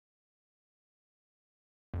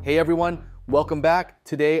Hey everyone, welcome back.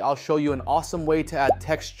 Today I'll show you an awesome way to add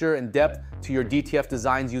texture and depth to your DTF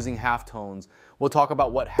designs using halftones. We'll talk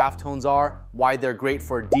about what halftones are, why they're great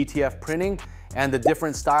for DTF printing, and the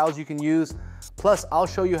different styles you can use. Plus, I'll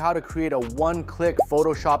show you how to create a one-click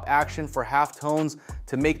Photoshop action for halftones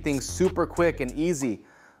to make things super quick and easy.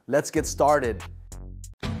 Let's get started.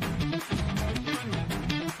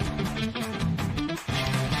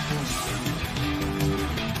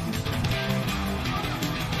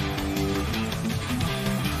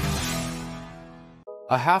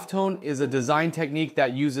 A halftone is a design technique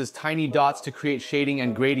that uses tiny dots to create shading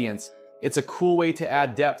and gradients. It's a cool way to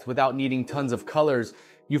add depth without needing tons of colors.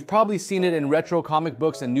 You've probably seen it in retro comic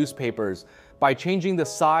books and newspapers. By changing the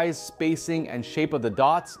size, spacing, and shape of the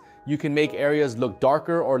dots, you can make areas look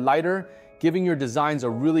darker or lighter, giving your designs a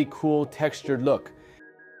really cool textured look.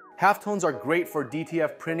 Halftones are great for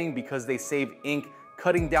DTF printing because they save ink,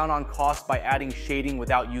 cutting down on cost by adding shading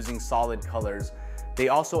without using solid colors. They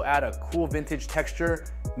also add a cool vintage texture,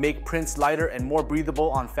 make prints lighter and more breathable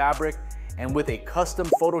on fabric, and with a custom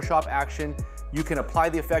Photoshop action, you can apply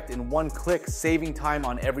the effect in one click, saving time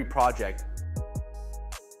on every project.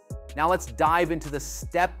 Now let's dive into the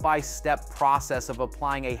step-by-step process of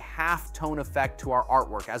applying a halftone effect to our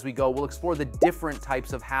artwork. As we go, we'll explore the different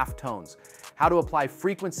types of halftones, how to apply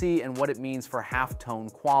frequency, and what it means for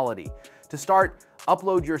halftone quality. To start,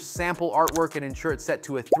 upload your sample artwork and ensure it's set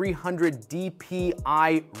to a 300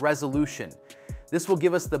 dpi resolution. This will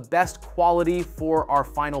give us the best quality for our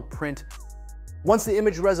final print. Once the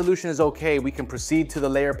image resolution is okay, we can proceed to the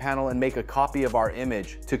layer panel and make a copy of our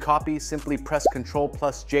image. To copy, simply press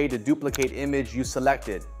Ctrl+J to duplicate image you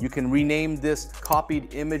selected. You can rename this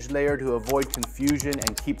copied image layer to avoid confusion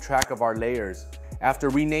and keep track of our layers. After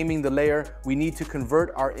renaming the layer, we need to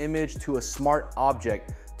convert our image to a smart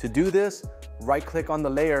object. To do this, right-click on the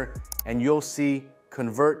layer and you'll see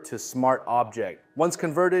Convert to Smart Object. Once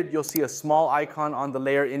converted, you'll see a small icon on the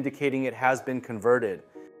layer indicating it has been converted.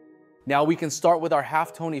 Now we can start with our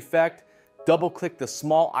halftone effect. Double-click the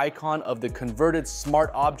small icon of the converted smart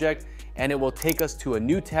object and it will take us to a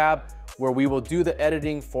new tab where we will do the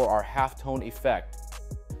editing for our halftone effect.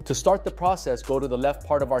 To start the process, go to the left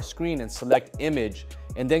part of our screen and select Image,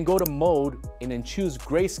 and then go to Mode and then choose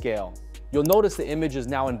Grayscale. You'll notice the image is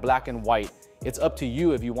now in black and white. It's up to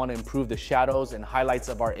you if you want to improve the shadows and highlights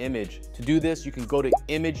of our image. To do this, you can go to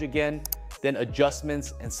Image again, then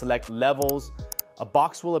Adjustments and select Levels. A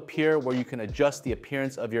box will appear where you can adjust the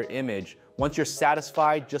appearance of your image. Once you're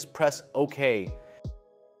satisfied, just press OK.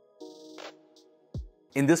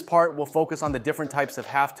 In this part, we'll focus on the different types of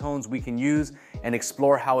halftones we can use and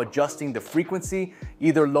explore how adjusting the frequency,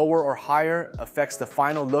 either lower or higher, affects the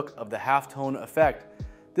final look of the halftone effect.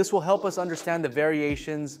 This will help us understand the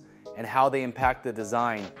variations and how they impact the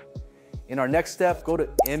design. In our next step, go to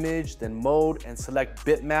Image, then Mode, and select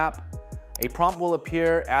Bitmap. A prompt will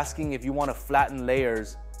appear asking if you want to flatten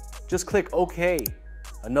layers. Just click OK.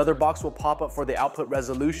 Another box will pop up for the output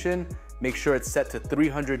resolution. Make sure it's set to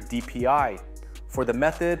 300 dpi. For the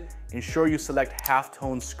method, ensure you select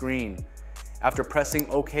Halftone Screen. After pressing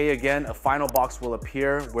OK again, a final box will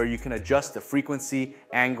appear where you can adjust the frequency,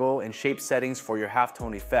 angle, and shape settings for your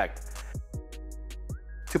halftone effect.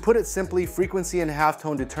 To put it simply, frequency in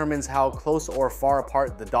halftone determines how close or far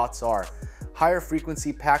apart the dots are. Higher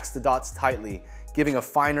frequency packs the dots tightly, giving a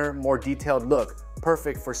finer, more detailed look,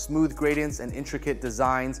 perfect for smooth gradients and intricate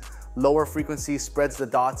designs. Lower frequency spreads the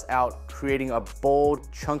dots out, creating a bold,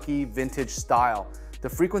 chunky, vintage style. The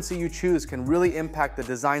frequency you choose can really impact the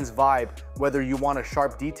design's vibe, whether you want a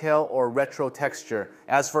sharp detail or retro texture.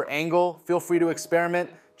 As for angle, feel free to experiment.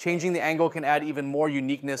 Changing the angle can add even more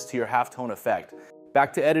uniqueness to your halftone effect.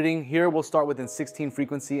 Back to editing. Here we'll start with an 16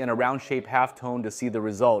 frequency and a round shape halftone to see the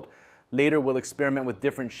result. Later we'll experiment with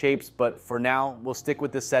different shapes, but for now we'll stick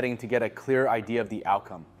with this setting to get a clear idea of the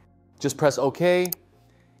outcome. Just press OK.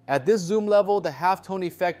 At this zoom level, the halftone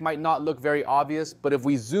effect might not look very obvious, but if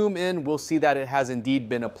we zoom in, we'll see that it has indeed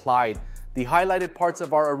been applied. The highlighted parts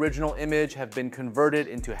of our original image have been converted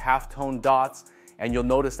into halftone dots, and you'll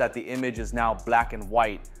notice that the image is now black and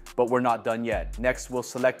white, but we're not done yet. Next, we'll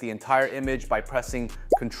select the entire image by pressing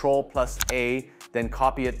Ctrl+A, then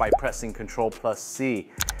copy it by pressing Ctrl+C.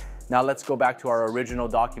 Now let's go back to our original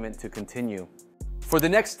document to continue. For the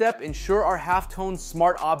next step, ensure our halftone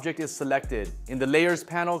smart object is selected. In the Layers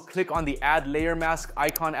panel, click on the Add Layer Mask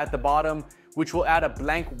icon at the bottom, which will add a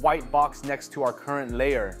blank white box next to our current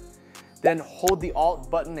layer. Then hold the Alt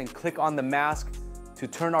button and click on the mask to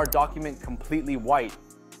turn our document completely white.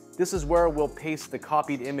 This is where we'll paste the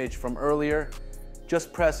copied image from earlier.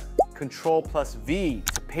 Just press Ctrl+V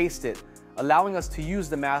to paste it. allowing us to use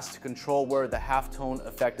the mask to control where the halftone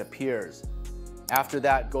effect appears. After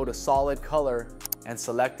that, go to solid color and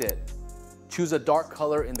select it. Choose a dark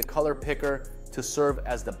color in the color picker to serve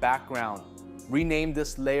as the background. Rename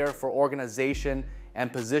this layer for organization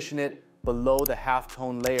and position it below the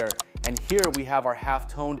halftone layer. And here we have our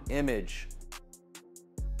halftoned image.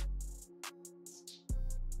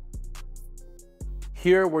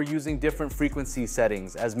 Here we're using different frequency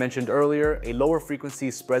settings. As mentioned earlier, a lower frequency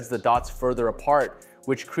spreads the dots further apart,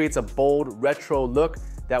 which creates a bold retro look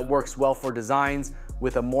that works well for designs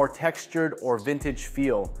with a more textured or vintage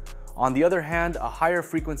feel. On the other hand, a higher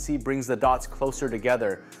frequency brings the dots closer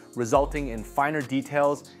together, resulting in finer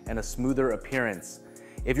details and a smoother appearance.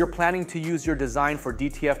 If you're planning to use your design for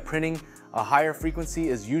DTF printing, a higher frequency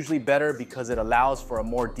is usually better because it allows for a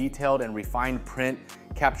more detailed and refined print,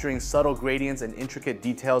 capturing subtle gradients and intricate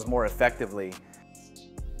details more effectively.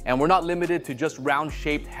 And we're not limited to just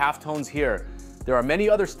round-shaped halftones here. There are many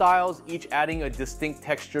other styles, each adding a distinct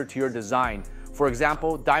texture to your design. For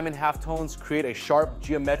example, diamond halftones create a sharp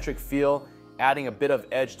geometric feel, adding a bit of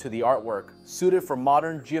edge to the artwork, suited for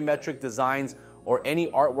modern geometric designs or any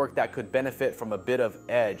artwork that could benefit from a bit of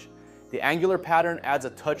edge. The angular pattern adds a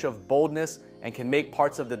touch of boldness and can make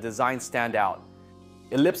parts of the design stand out.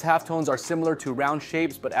 Ellipse halftones are similar to round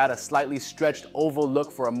shapes but add a slightly stretched oval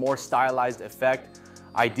look for a more stylized effect,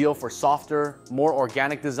 ideal for softer, more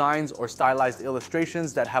organic designs or stylized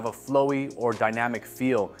illustrations that have a flowy or dynamic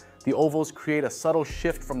feel. The ovals create a subtle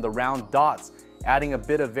shift from the round dots, adding a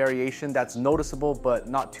bit of variation that's noticeable but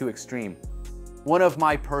not too extreme. One of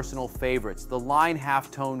my personal favorites, the line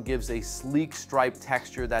halftone gives a sleek stripe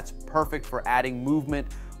texture that's perfect for adding movement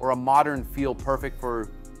or a modern feel, perfect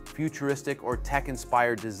for futuristic or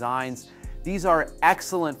tech-inspired designs. These are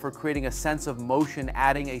excellent for creating a sense of motion,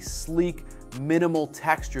 adding a sleek, minimal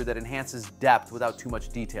texture that enhances depth without too much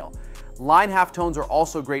detail. Line halftones are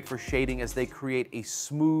also great for shading as they create a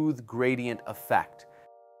smooth gradient effect.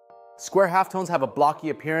 Square halftones have a blocky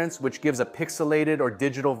appearance, which gives a pixelated or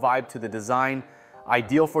digital vibe to the design,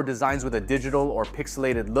 ideal for designs with a digital or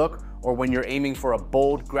pixelated look, or when you're aiming for a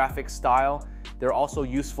bold graphic style. They're also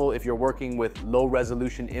useful if you're working with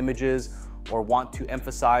low-resolution images or want to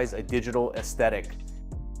emphasize a digital aesthetic.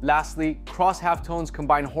 Lastly, cross halftones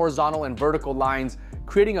combine horizontal and vertical lines,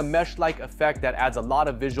 creating a mesh-like effect that adds a lot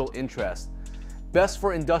of visual interest. Best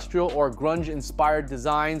for industrial or grunge-inspired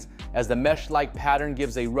designs, as the mesh-like pattern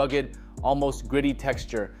gives a rugged, almost gritty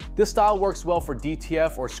texture. This style works well for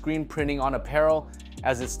DTF or screen printing on apparel,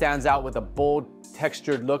 as it stands out with a bold,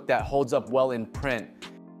 textured look that holds up well in print.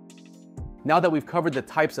 Now that we've covered the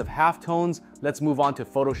types of halftones, let's move on to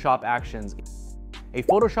Photoshop actions. A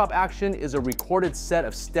Photoshop action is a recorded set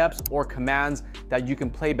of steps or commands that you can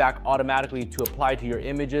play back automatically to apply to your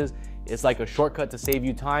images. It's like a shortcut to save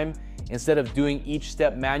you time. Instead of doing each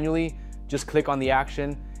step manually, just click on the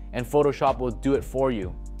action and Photoshop will do it for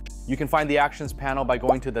you. You can find the Actions panel by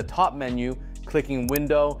going to the top menu, clicking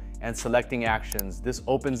Window, and selecting Actions. This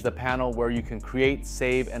opens the panel where you can create,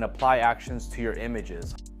 save, and apply actions to your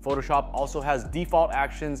images. Photoshop also has default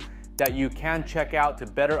actions that you can check out to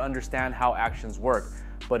better understand how actions work.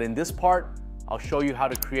 But in this part, I'll show you how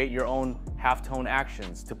to create your own halftone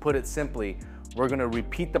actions. To put it simply, we're going to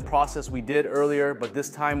repeat the process we did earlier, but this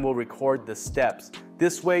time we'll record the steps.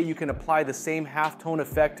 This way you can apply the same halftone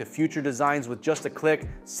effect to future designs with just a click,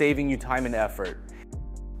 saving you time and effort.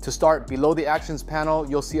 To start, below the Actions panel,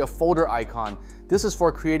 you'll see a folder icon. This is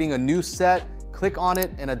for creating a new set. Click on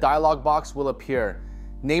it and a dialog box will appear.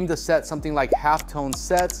 Name the set something like Halftone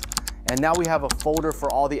Sets, and now we have a folder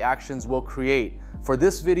for all the actions we'll create. For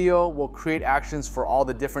this video, we'll create actions for all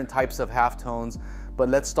the different types of halftones, but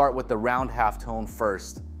let's start with the round halftone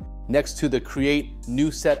first. Next to the Create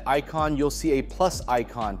New Set icon, you'll see a plus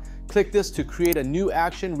icon. Click this to create a new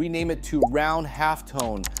action, rename it to Round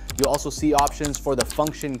Halftone. You'll also see options for the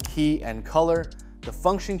function key and color. The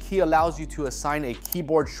function key allows you to assign a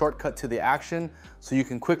keyboard shortcut to the action, so you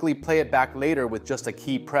can quickly play it back later with just a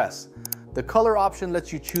key press. The color option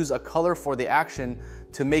lets you choose a color for the action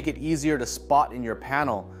to make it easier to spot in your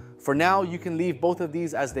panel. For now, you can leave both of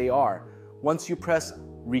these as they are. Once you press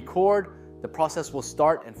record, the process will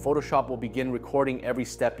start and Photoshop will begin recording every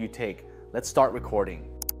step you take. Let's start recording.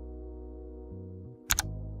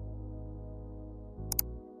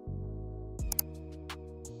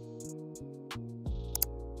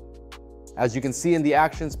 As you can see in the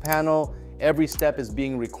Actions panel, every step is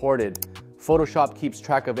being recorded. Photoshop keeps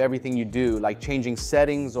track of everything you do, like changing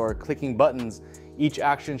settings or clicking buttons. Each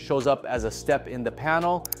action shows up as a step in the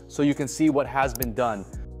panel, so you can see what has been done.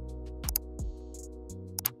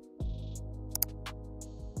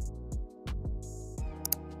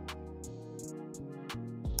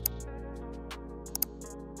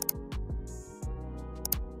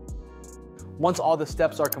 Once all the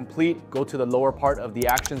steps are complete, go to the lower part of the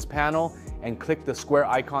Actions panel and click the square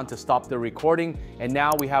icon to stop the recording. And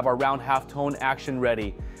now we have our round halftone action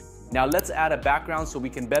ready. Now let's add a background so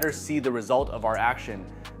we can better see the result of our action.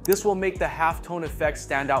 This will make the halftone effect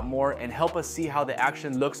stand out more and help us see how the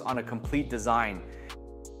action looks on a complete design.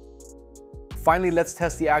 Finally, let's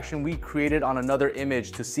test the action we created on another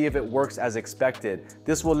image to see if it works as expected.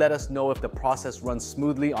 This will let us know if the process runs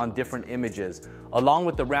smoothly on different images. Along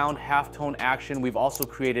with the round halftone action, we've also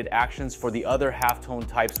created actions for the other halftone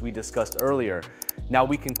types we discussed earlier. Now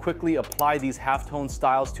we can quickly apply these halftone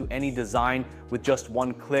styles to any design with just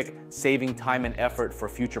one click, saving time and effort for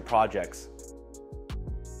future projects.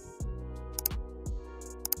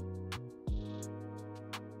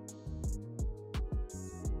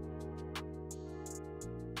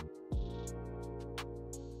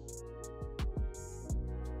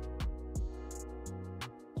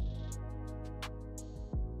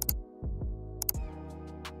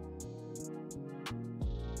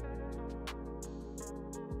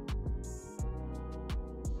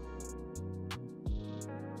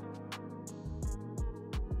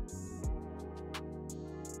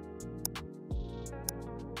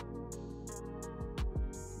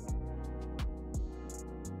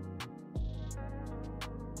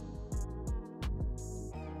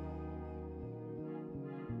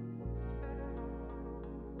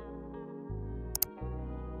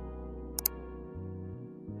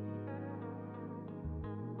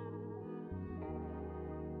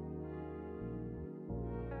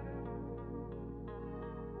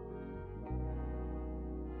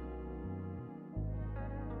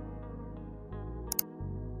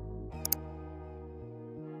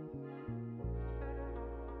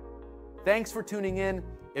 Thanks for tuning in.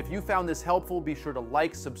 If you found this helpful, be sure to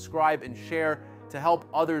like, subscribe, and share to help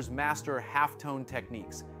others master halftone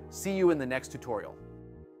techniques. See you in the next tutorial.